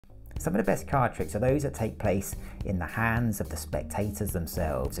Some of the best card tricks are those that take place in the hands of the spectators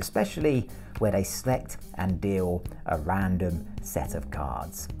themselves, especially where they select and deal a random set of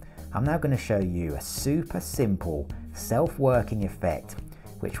cards. I'm now going to show you a super simple self-working effect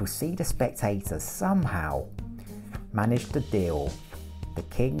which will see the spectators somehow manage to deal the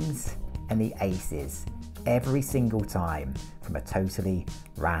kings and the aces every single time from a totally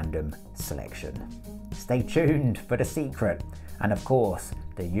random selection. Stay tuned for the secret and of course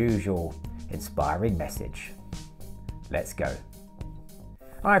the usual inspiring message. Let's go.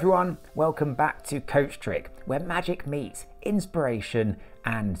 Hi everyone, welcome back to Coach Trick, where magic meets inspiration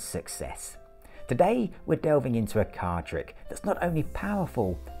and success. Today we're delving into a card trick that's not only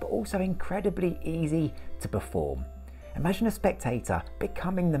powerful but also incredibly easy to perform. Imagine a spectator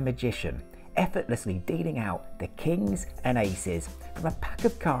becoming the magician, effortlessly dealing out the kings and aces from a pack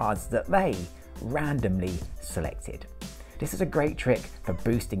of cards that they randomly selected. This is a great trick for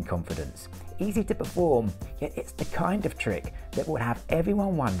boosting confidence. Easy to perform, yet it's the kind of trick that will have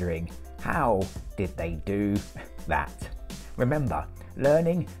everyone wondering, how did they do that? Remember,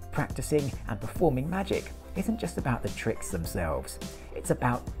 learning, practicing and performing magic isn't just about the tricks themselves. It's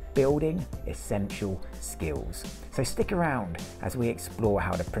about building essential skills. So stick around as we explore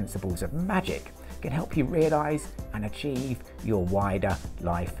how the principles of magic can help you realize and achieve your wider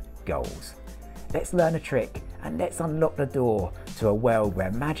life goals. Let's learn a trick and let's unlock the door to a world where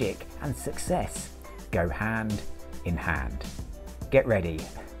magic and success go hand in hand. Get ready,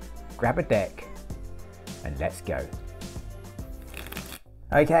 grab a deck and let's go.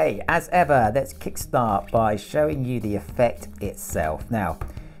 Okay, as ever, let's kickstart by showing you the effect itself. Now,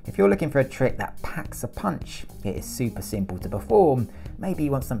 if you're looking for a trick that packs a punch, it is super simple to perform. Maybe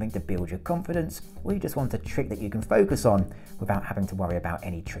you want something to build your confidence, or you just want a trick that you can focus on without having to worry about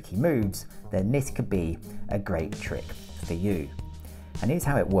any tricky moves, then this could be a great trick for you. And here's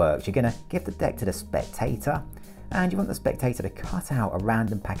how it works. You're going to give the deck to the spectator, and you want the spectator to cut out a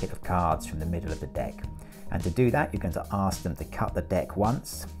random packet of cards from the middle of the deck. And to do that, you're going to ask them to cut the deck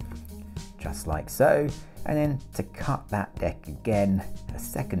once, just like so, and then to cut that deck again a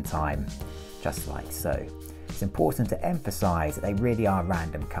second time, just like so. It's important to emphasize that they really are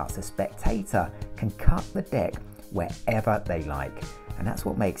random cuts. The spectator can cut the deck wherever they like, and that's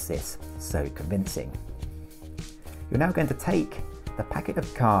what makes this so convincing. You're now going to take the packet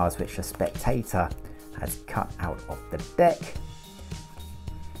of cards which the spectator has cut out of the deck,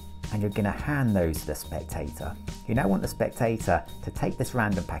 and you're going to hand those to the spectator. You now want the spectator to take this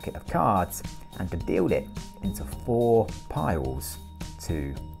random packet of cards and to deal it into 4 piles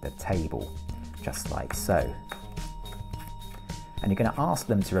to the table, just like so. And you're going to ask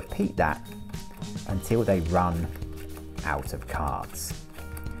them to repeat that until they run out of cards.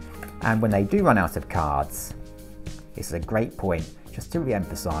 And when they do run out of cards, this is a great point just to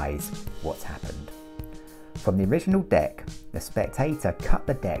re-emphasize what's happened. From the original deck, the spectator cut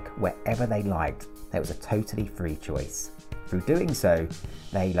the deck wherever they liked. It was a totally free choice. Through doing so,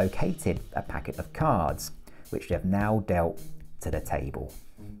 they located a packet of cards, which they've now dealt to the table.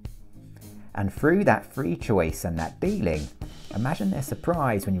 And through that free choice and that dealing, imagine their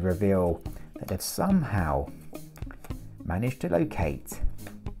surprise when you reveal that they've somehow managed to locate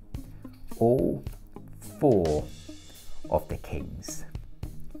all 4 of the kings.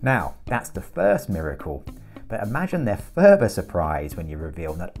 Now, that's the first miracle. But imagine their further surprise when you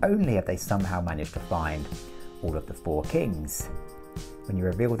reveal not only have they somehow managed to find all of the 4 kings, when you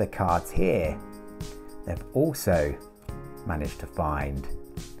reveal the cards here, they've also managed to find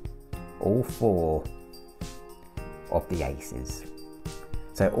all 4 of the aces.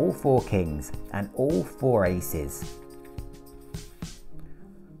 So all 4 kings and all 4 aces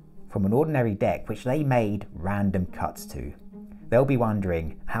from an ordinary deck which they made random cuts to. They'll be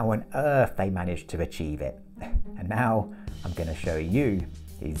wondering how on earth they managed to achieve it. And now I'm going to show you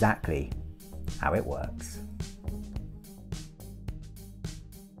exactly how it works.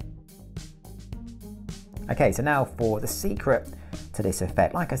 Okay, so now for the secret to this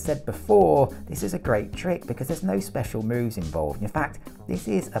effect. Like I said before, this is a great trick because there's no special moves involved. In fact, this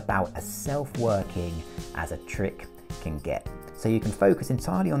is about as self-working as a trick can get. So you can focus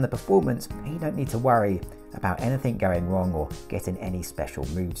entirely on the performance and you don't need to worry about anything going wrong or getting any special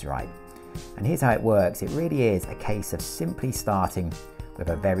moves right. And here's how it works. It really is a case of simply starting with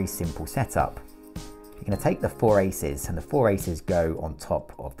a very simple setup. You're going to take the 4 aces, and the 4 aces go on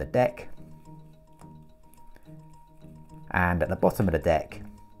top of the deck. And at the bottom of the deck,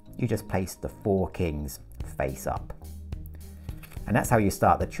 you just place the 4 kings face up. And that's how you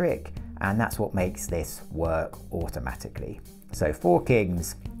start the trick, and that's what makes this work automatically. So 4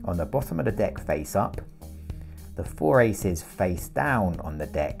 kings on the bottom of the deck face up, the 4 aces face down on the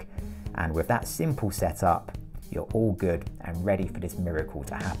deck, And with that simple setup, you're all good and ready for this miracle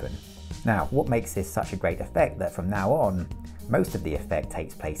to happen. Now, what makes this such a great effect that from now on, most of the effect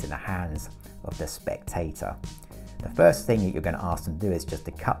takes place in the hands of the spectator. The first thing that you're going to ask them to do is just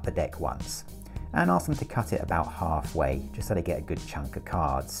to cut the deck once, and ask them to cut it about halfway, just so they get a good chunk of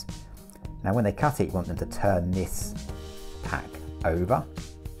cards. Now when they cut it, you want them to turn this pack over,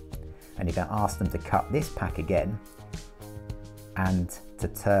 and you're going to ask them to cut this pack again, and to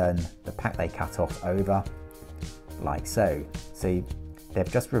turn the pack they cut off over, like so. So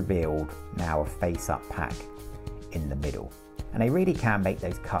they've just revealed now a face-up pack in the middle. And they really can make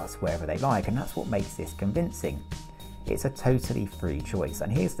those cuts wherever they like, and that's what makes this convincing. It's a totally free choice,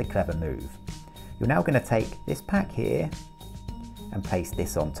 and here's the clever move. You're now going to take this pack here and place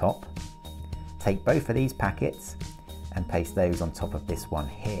this on top. Take both of these packets and place those on top of this one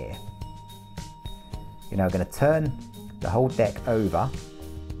here. You're now going to turn the whole deck over,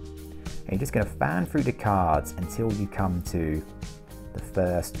 and you're just going to fan through the cards until you come to the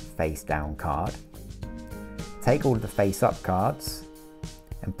first face down card. Take all of the face up cards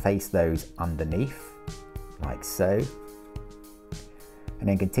and place those underneath, like so. And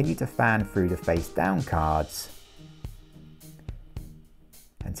then continue to fan through the face down cards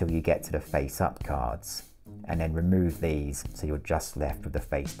until you get to the face up cards. And then remove these so you're just left with the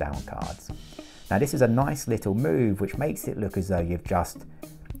face down cards. Now this is a nice little move which makes it look as though you've just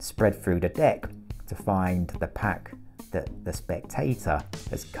spread through the deck to find the pack that the spectator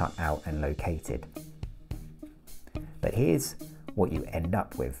has cut out and located. But here's what you end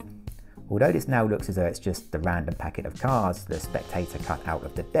up with. Although this now looks as though it's just the random packet of cards the spectator cut out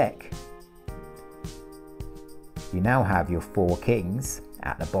of the deck, you now have your 4 kings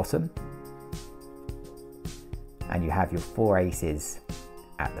at the bottom, and you have your 4 aces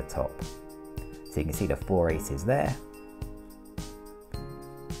at the top. So you can see the 4 aces there,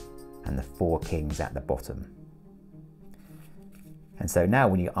 and the 4 kings at the bottom. And so now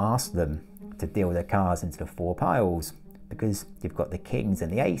when you ask them to deal the cards into the 4 piles, because you've got the kings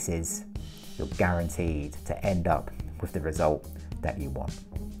and the aces, you're guaranteed to end up with the result that you want.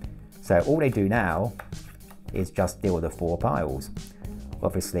 So all they do now is just deal the 4 piles.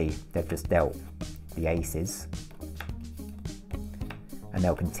 Obviously they've just dealt the aces, and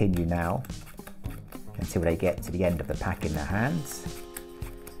they'll continue now until they get to the end of the pack in their hands.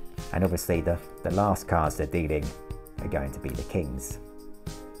 And obviously the last cards they're dealing are going to be the kings.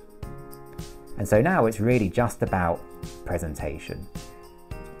 And so now it's really just about presentation.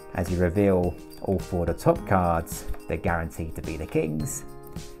 As you reveal all 4 of the top cards, they're guaranteed to be the kings.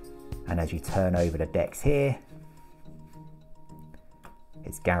 And as you turn over the decks here,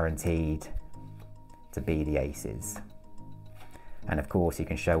 it's guaranteed to be the aces. And of course you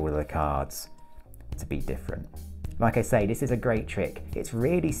can show all of the cards to be different. Like I say, this is a great trick. It's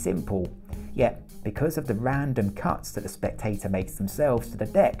really simple, yet because of the random cuts that the spectator makes themselves to the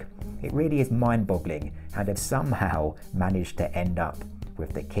deck, it really is mind-boggling how they've somehow managed to end up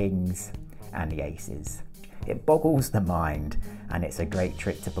with the kings and the aces. It boggles the mind, and it's a great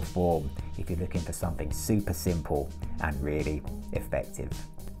trick to perform if you're looking for something super simple and really effective.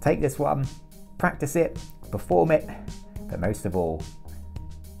 Take this one, practice it, perform it, but most of all,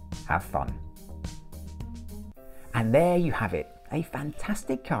 have fun. And there you have it, a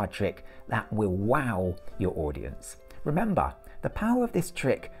fantastic card trick that will wow your audience. Remember, the power of this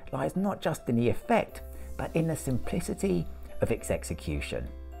trick lies not just in the effect, but in the simplicity of its execution.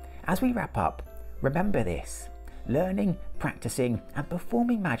 As we wrap up, remember this: learning, practicing, and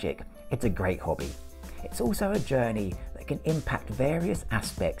performing magic, it's a great hobby. It's also a journey that can impact various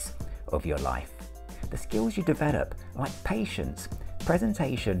aspects of your life. The skills you develop, like patience,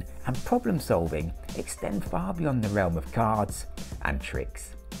 presentation, and problem solving, extend far beyond the realm of cards and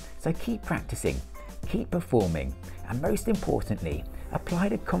tricks. So keep practicing, keep performing, and most importantly, apply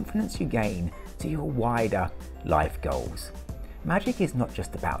the confidence you gain to your wider life goals. Magic is not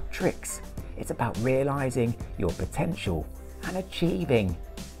just about tricks, it's about realizing your potential and achieving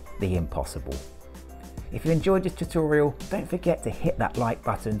the impossible. If you enjoyed this tutorial, don't forget to hit that like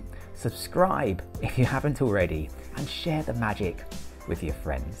button, subscribe if you haven't already, and share the magic with your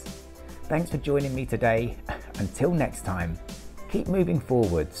friends. Thanks for joining me today. Until next time, keep moving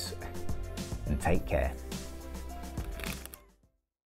forwards and take care.